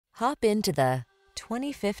Hop into the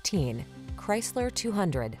 2015 Chrysler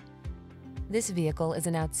 200. This vehicle is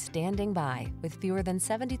an outstanding buy with fewer than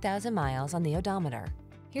 70,000 miles on the odometer.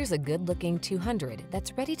 Here's a good-looking 200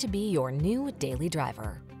 that's ready to be your new daily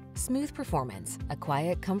driver. Smooth performance, a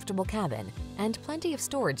quiet, comfortable cabin, and plenty of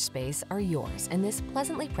storage space are yours in this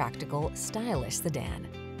pleasantly practical, stylish sedan.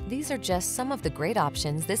 These are just some of the great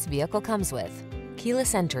options this vehicle comes with: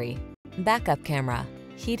 keyless entry, backup camera,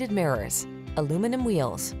 heated mirrors, aluminum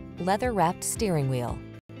wheels, leather-wrapped steering wheel,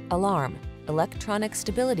 alarm, electronic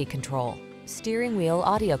stability control, steering wheel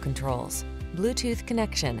audio controls, Bluetooth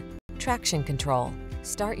connection, traction control.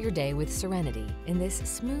 Start your day with serenity in this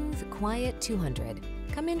smooth, quiet 200.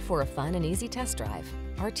 Come in for a fun and easy test drive.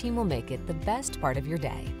 Our team will make it the best part of your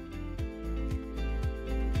day.